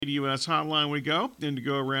U.S. Hotline we go. And to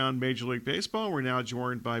go around Major League Baseball, we're now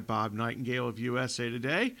joined by Bob Nightengale of USA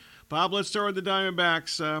Today. Bob, let's start with the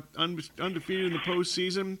Diamondbacks. Undefeated in the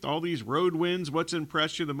postseason. All these road wins. What's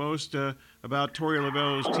impressed you the most about Torey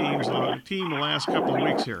Lovullo's team the last couple of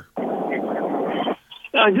weeks here?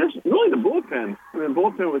 Just really the bullpen. I mean, the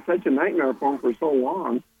bullpen was such a nightmare for him for so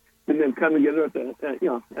long, and they've come together at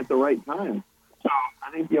the right time. So I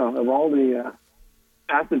think of all the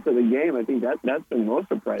facets of the game, I think that's been most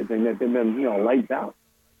surprising that they've been lights out.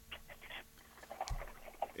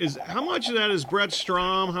 How much of that is Brett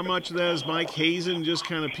Strom? How much of that is Mike Hazen just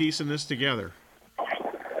kind of piecing this together?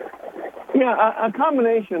 Yeah, a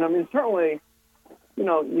combination. I mean, certainly,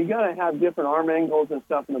 you got to have different arm angles and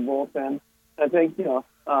stuff in the bullpen. I think,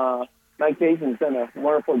 Mike Hazen's done a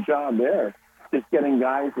wonderful job there, just getting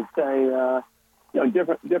guys to say,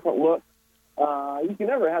 different looks. You can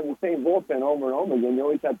never have the same bullpen over and over again. You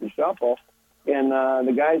always have to shuffle. And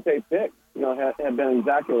the guys they pick, have been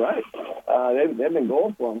exactly right. They've been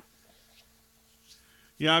gold for them.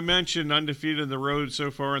 Yeah, I mentioned undefeated on the road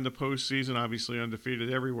so far in the postseason. Obviously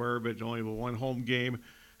undefeated everywhere, but only the one home game.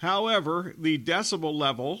 However, the decibel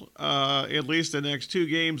level, at least the next two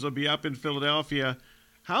games, will be up in Philadelphia.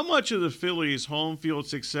 How much of the Phillies' home field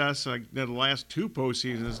success the last two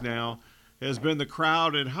postseasons now has been the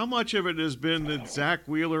crowd, and how much of it has been that Zach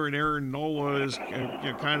Wheeler and Aaron Nola has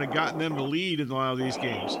kind of gotten them to lead in a lot of these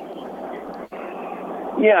games?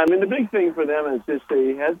 Yeah, I mean, the big thing for them is just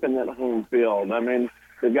it has been that home field. I mean,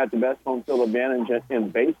 they've got the best home field advantage in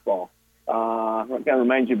baseball. It kind of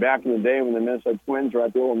reminds you back in the day when the Minnesota Twins were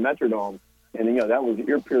at the old Metrodome. And, that was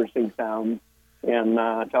ear-piercing sound and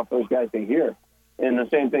tough for those guys to hear. And the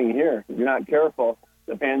same thing here. If you're not careful,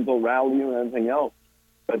 the fans will rattle you and everything else.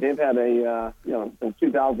 But they've had since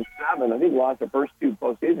 2007, I think lost the first two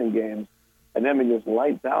postseason games, and then it just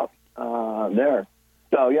lights out there.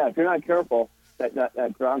 So, yeah, if you're not careful,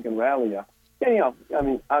 that crowd can rally you. And, I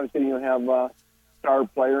mean, obviously you have star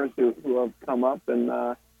players who have come up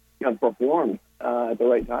and, performed at the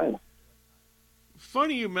right time.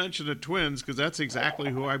 Funny you mentioned the Twins, because that's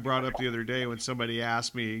exactly who I brought up the other day when somebody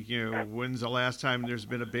asked me, when's the last time there's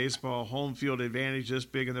been a baseball home field advantage this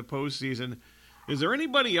big in the postseason? Is there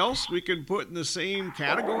anybody else we can put in the same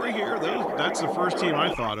category here? That's the first team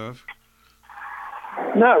I thought of.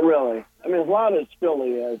 Not really. I mean, as loud as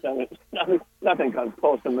Philly is, I mean, nothing comes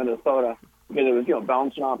close to Minnesota because it was,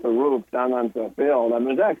 bouncing off the roof down onto the field. I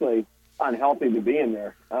mean, it's actually unhealthy to be in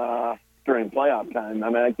there during playoff time. I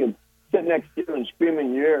mean, I could sit next to you and scream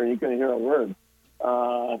in your ear and you couldn't hear a word.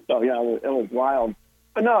 So, yeah, it was wild.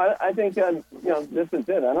 But, no, I think, this is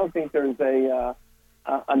it. I don't think there's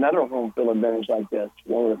another home field advantage like this,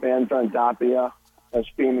 where the fans are on top of you,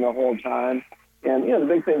 screaming the whole time. And, the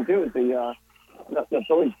big thing, too, is the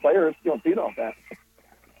Phillies players feed off that.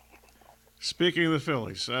 Speaking of the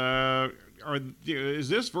Phillies, is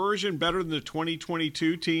this version better than the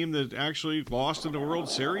 2022 team that actually lost in the World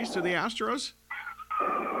Series to the Astros?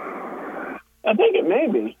 I think it may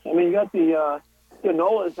be. I mean, you got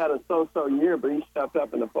Nola's had a so-so year, but he stepped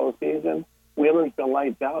up in the postseason. Wheeler's been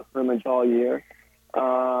lights out pretty much all year.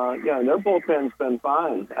 Their bullpen's been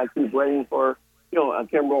fine. I keep waiting for, a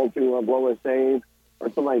Kimbrel to blow a save or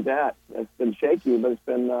something like that. It's been shaky, but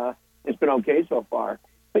it's been okay so far.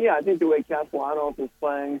 But, yeah, I think the way Castellanos is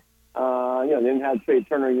playing, they didn't have Trey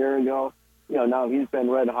Turner a year ago. Now he's been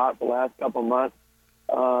red hot the last couple of months.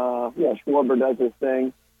 Schwarber does his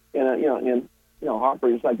thing. And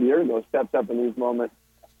Harper, just like a year ago, steps up in these moments.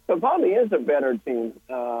 So it probably is a better team,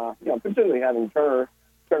 particularly having Turner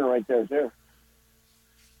right there, too.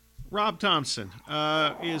 Rob Thompson,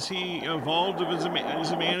 is he evolved as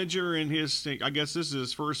a manager in his? I guess this is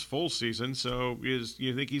his first full season. So,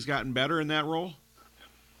 you think he's gotten better in that role?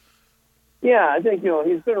 Yeah, I think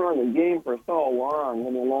he's been around the game for so long,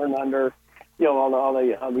 and he learned under all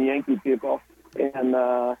the Yankee people, and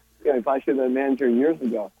if I should have been manager years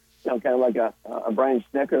ago, kind of like a Brian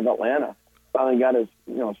Snitker of Atlanta, finally got his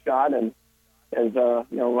shot and has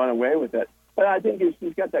run away with it. But I think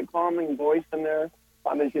he's got that calming voice in there.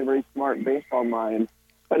 Obviously, a very smart baseball mind.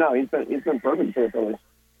 But no, he's been perfect for the Phillies.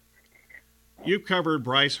 You've covered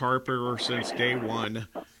Bryce Harper since day one.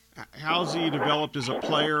 How's he developed as a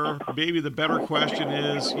player? Maybe the better question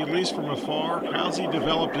is, at least from afar, how's he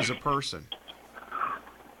developed as a person?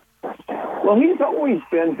 Well, he's always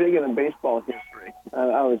been big in baseball history.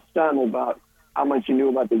 I was stunned about how much he knew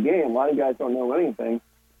about the game. A lot of guys don't know anything.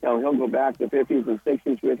 He'll go back to 50s and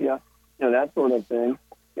 60s with you, that sort of thing.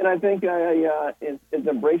 And I think it's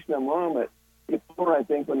embracing the moment. Before, I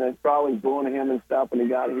think, when they're probably booing him and stuff when he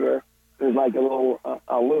got here, there's like a little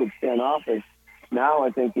aloof, standoffish. Now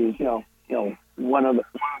I think he's, one of the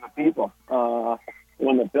people.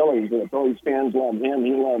 One of the Phillies fans love him.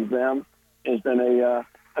 He loves them. It's been a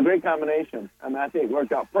great combination. I mean, I think it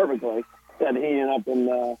worked out perfectly that he ended up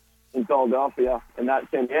in Philadelphia and not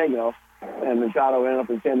San Diego, and Machado ended up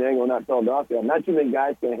in San Diego and not Philadelphia. Not too many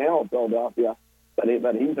guys can handle Philadelphia, but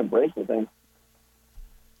he's embraced the thing.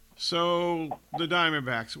 So the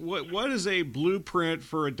Diamondbacks, what is a blueprint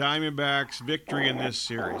for a Diamondbacks victory in this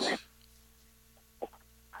series?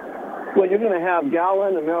 Well, you're going to have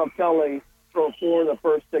Gallen and Merrill Kelly throw 4 of the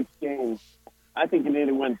first 6 games. I think you need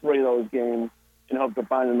to win 3 of those games and hope to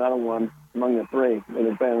find another one among the 3, whether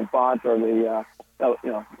it's Brandon Pfaadt or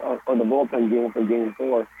or the bullpen game for Game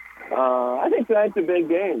 4. I think tonight's a big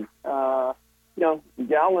game.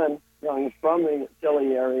 Gallen, he's from the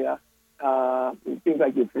Philly area. It seems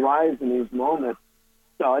like he thrives in these moments.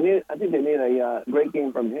 So I think they need a great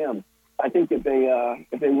game from him. I think if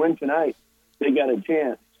they win tonight, they got a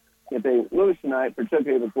chance. If they lose tonight,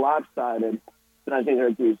 particularly if it's lopsided, then I think there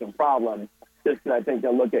could be some problems. Just because I think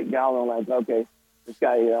they'll look at Gallen like, okay, this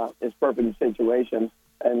guy is perfect in situation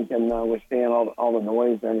and can withstand all the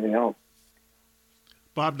noise and everything else.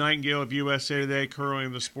 Bob Nightengale of USA Today,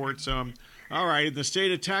 curling the sports. All right, in the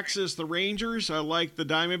state of Texas, the Rangers, like the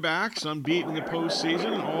Diamondbacks, unbeaten in the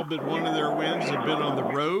postseason. All but one of their wins have been on the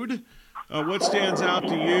road. What stands out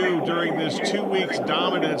to you during this 2 weeks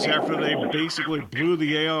dominance after they basically blew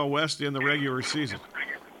the AL West in the regular season?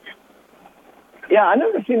 Yeah, I've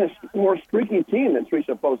never seen a more streaky team that's reached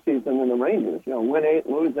the postseason than the Rangers. Win 8,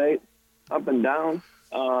 lose 8, up and down.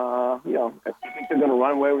 I think they're going to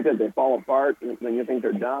run away with it. They fall apart, and then you think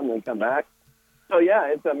they're done, they come back. So, yeah,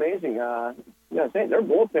 it's amazing. Their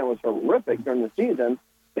bullpen was horrific during the season,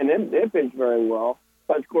 and they pitched very well.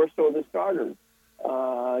 But, of course, so the starters.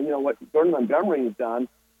 What Jordan Montgomery's done,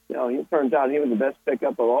 he turns out he was the best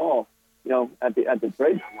pickup of all, at the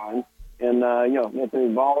trade deadline. And,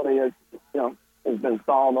 Anthony Valdi has been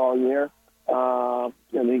solid all year.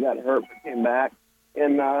 He got hurt but came back.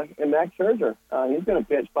 And Max Scherzer, he's going to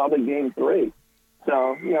pitch probably Game 3.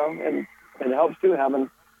 So, and it helps, too, having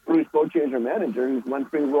Bruce Bochy as your manager, who's won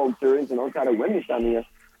 3 World Series and knows how to win this time of year.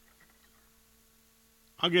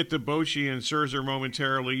 I'll get to Bochy and Scherzer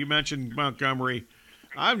momentarily. You mentioned Montgomery.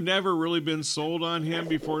 I've never really been sold on him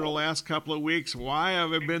before the last couple of weeks. Why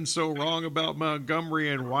have I been so wrong about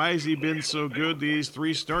Montgomery, and why has he been so good these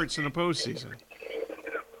 3 starts in the postseason?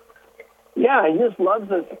 Yeah, he just loves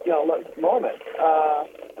this, moment.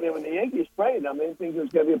 When the Yankees played him, they think he was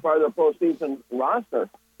going to be a part of their postseason roster.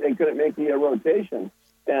 They couldn't make the rotation.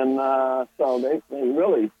 And so they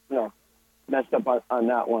really, messed up on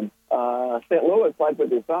that one. St. Louis, like what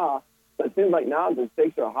they saw, but it seems like now the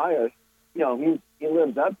stakes are higher. He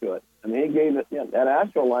lives up to it. I mean, he gave it, that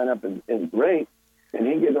Astro lineup is great, and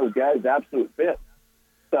he gave those guys absolute fit.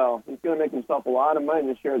 So he's going to make himself a lot of money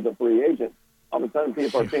this year as a free agent. All of a sudden,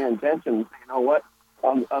 people are paying attention. You know what?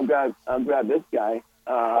 I'll grab this guy.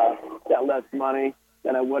 Got less money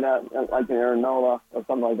than I would have, like an Aaron Nola or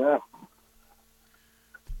something like that.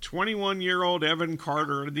 21-year-old Evan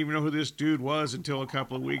Carter. I didn't even know who this dude was until a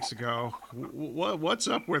couple of weeks ago. What's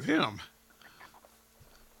up with him?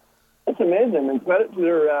 It's amazing, and credit to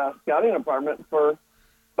their scouting department for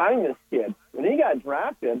finding this kid. When he got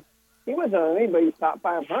drafted, he wasn't on anybody's top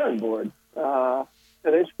 500 board. So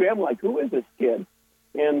they scrambled like, who is this kid?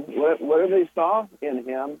 And whatever they saw in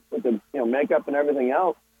him with the makeup and everything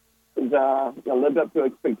else was lived up to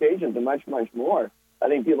expectations and much, much more. I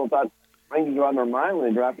think people thought Rangers were on their mind when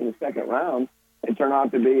they drafted in the second round. It turned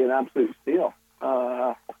out to be an absolute steal.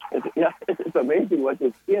 It's amazing what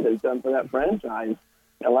this kid has done for that franchise.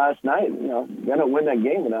 And last night, they don't win that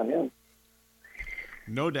game without him.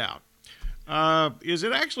 No doubt. Is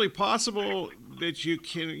it actually possible that you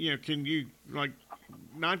can you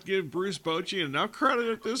not give Bruce Bochy enough credit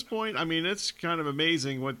at this point? I mean, it's kind of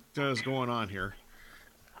amazing what is going on here.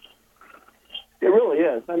 It really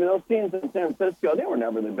is. I mean, those teams in San Francisco, they were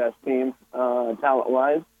never the best team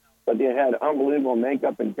talent-wise, but they had unbelievable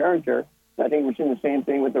makeup and character. I think we're seeing the same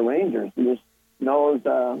thing with the Rangers. He just knows,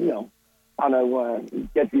 how to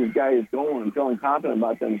get these guys going and feeling confident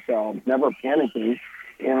about themselves, never panicking.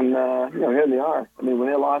 And, here they are. I mean, when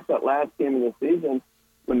they lost that last game of the season,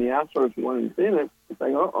 when the Astros won in Phoenix, it's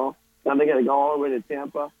like, now they got to go all the way to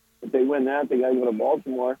Tampa. If they win that, they got to go to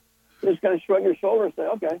Baltimore. Just kind of shrug your shoulders and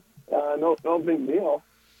say, okay, no big deal.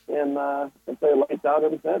 And play lights out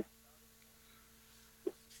ever since.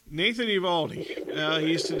 Nathan Eovaldi,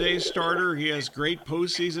 he's today's starter. He has great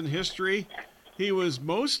postseason history. He was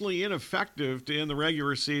mostly ineffective in the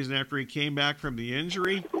regular season after he came back from the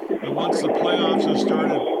injury. And once the playoffs have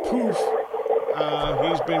started, poof,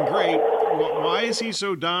 he's been great. Why is he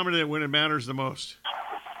so dominant when it matters the most?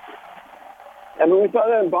 I mean, we saw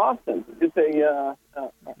that in Boston. Just a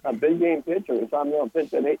big game pitcher. We saw him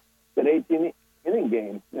pitch that 18-inning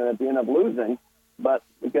game that they ended up losing. But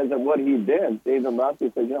because of what he did, Dave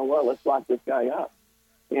Dombrowski said, you know what, let's lock this guy up.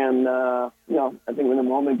 And, I think when the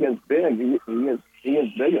moment gets big, he is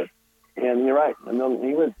bigger. And you're right. I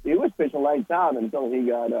mean, he was pitching lights out until he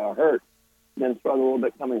got hurt, then struggled a little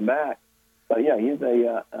bit coming back. But, yeah, he's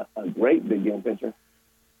a great big game pitcher.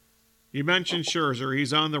 You mentioned Scherzer.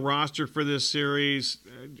 He's on the roster for this series.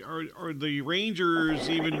 Are the Rangers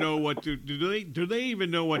even know what to do? They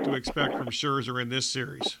even know what to expect from Scherzer in this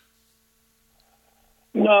series?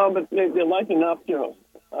 No, but they like enough, to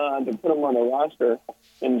put him on the roster,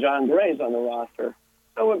 and John Gray's on the roster.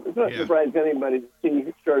 So it's not surprised anybody to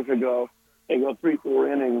see Scherzer go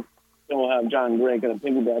 3-4 innings, and we'll have John Gray going to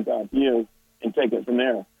piggyback off you and take it from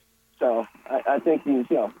there. So I think he's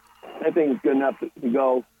good enough to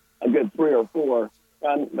go a good 3 or 4,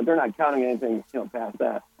 but they're not counting anything past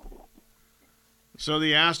that. So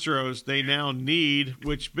the Astros, they now need,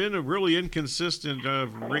 which been a really inconsistent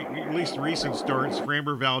at least recent starts,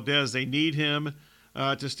 Framber Valdez. They need him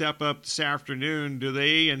to step up this afternoon. Do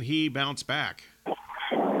they and he bounce back?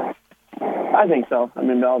 I think so. I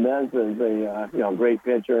mean, Valdez is a great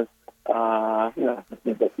pitcher. Co-ace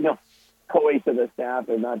of the staff,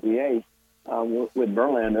 if not the ace, with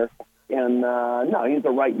Verlander. And no, he's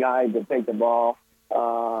the right guy to take the ball.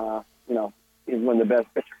 He's one of the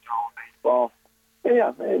best pitchers in all of baseball. And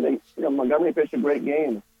Montgomery pitched a great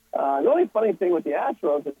game. The only funny thing with the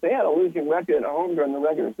Astros is they had a losing record at home during the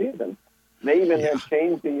regular season. They even had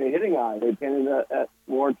changed the hitting eye. They painted it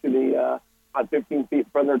more to the about 15 feet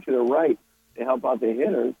further to the right to help out the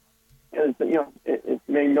hitters. And it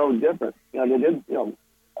made no difference. They did win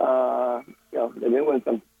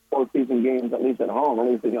some postseason games at least at home. At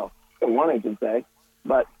least the one I should say.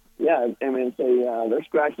 But yeah, I mean, they're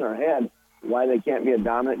scratching their head why they can't be a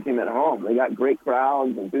dominant team at home. They got great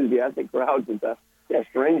crowds, enthusiastic crowds. It's a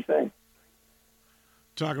strange thing.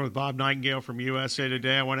 Talking with Bob Nightengale from USA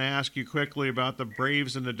Today, I want to ask you quickly about the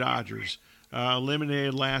Braves and the Dodgers.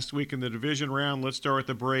 Eliminated last week in the division round. Let's start with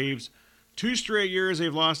the Braves. 2 straight years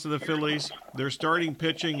they've lost to the Phillies. Their starting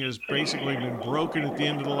pitching has basically been broken at the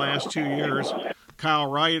end of the last 2 years. Kyle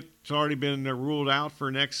Wright's already been ruled out for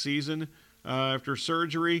next season after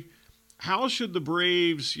surgery. How should the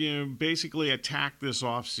Braves, basically attack this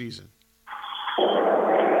offseason?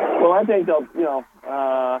 Well, I think they'll,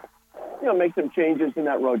 make some changes in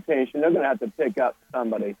that rotation. They're going to have to pick up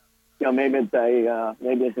somebody. Maybe it's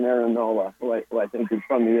an Aaron Nola, who I think is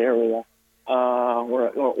from the area,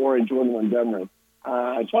 or a Jordan Montgomery.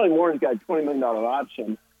 Charlie Moore's got a $20 million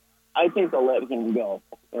option. I think they'll let him go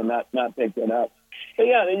and not pick it up. But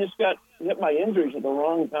yeah, they just got hit by injuries at the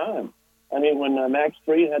wrong time. I mean, when Max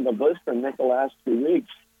Fried had the blister and missed the last 2 weeks,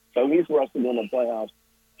 so he's rusted in the playoffs.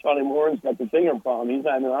 Charlie Moore's got the finger problem; he's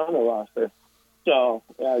not even on the roster. So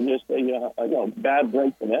just a bad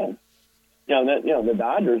break for them. The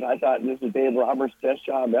Dodgers. I thought this was Dave Roberts' best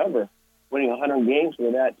job ever, winning 100 games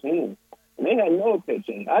with that team, and they had no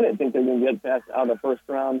pitching. I didn't think they were going to get past out of the first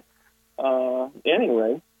round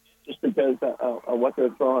anyway, just because of what they're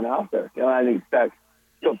throwing out there. I didn't expect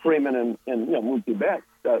Freeman and Mookie Betts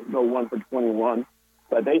go 1 for 21,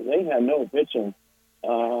 but they had no pitching.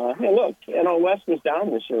 Hey, look, West was down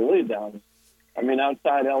this year, really down. I mean,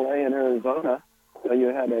 outside L.A. and Arizona, you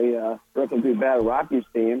had a relatively bad Rockies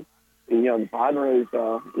team. The Padres, they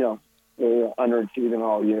were underachieving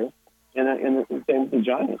all year, and the same with the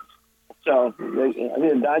Giants. So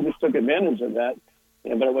the Dodgers took advantage of that,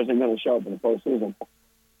 but it wasn't going to show up in the postseason.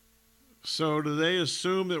 So do they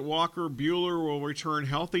assume that Walker Buehler will return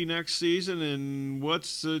healthy next season? And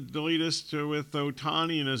what's the latest with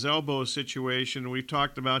Ohtani and his elbow situation? We've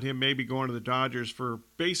talked about him maybe going to the Dodgers for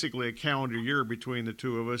basically a calendar year between the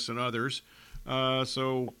two of us and others.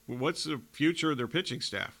 So what's the future of their pitching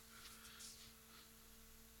staff?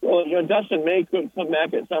 Well, Dustin May could come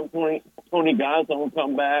back at some point. Tony Gonsolin will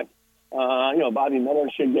come back. Bobby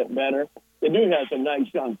Miller should get better. They do have some nice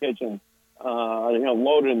young pitching.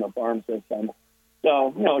 Loaded in the farm system.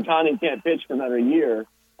 So, Ohtani can't pitch for another year,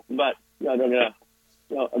 but, they're going to,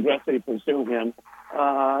 aggressively pursue him.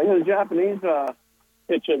 The Japanese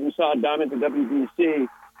pitcher we saw down at the WBC,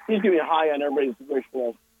 he's going to be high on everybody's wish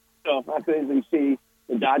list. So I could easily see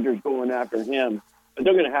the Dodgers going after him. But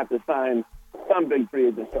they're going to have to sign some big free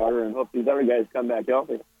agent starter and hope these other guys come back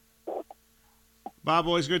healthy. Bob,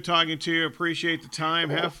 always good talking to you. Appreciate the time.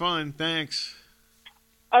 Have fun. Thanks.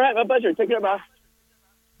 All right, my pleasure. Take care, Bob.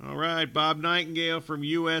 All right, Bob Nightengale from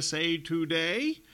USA Today.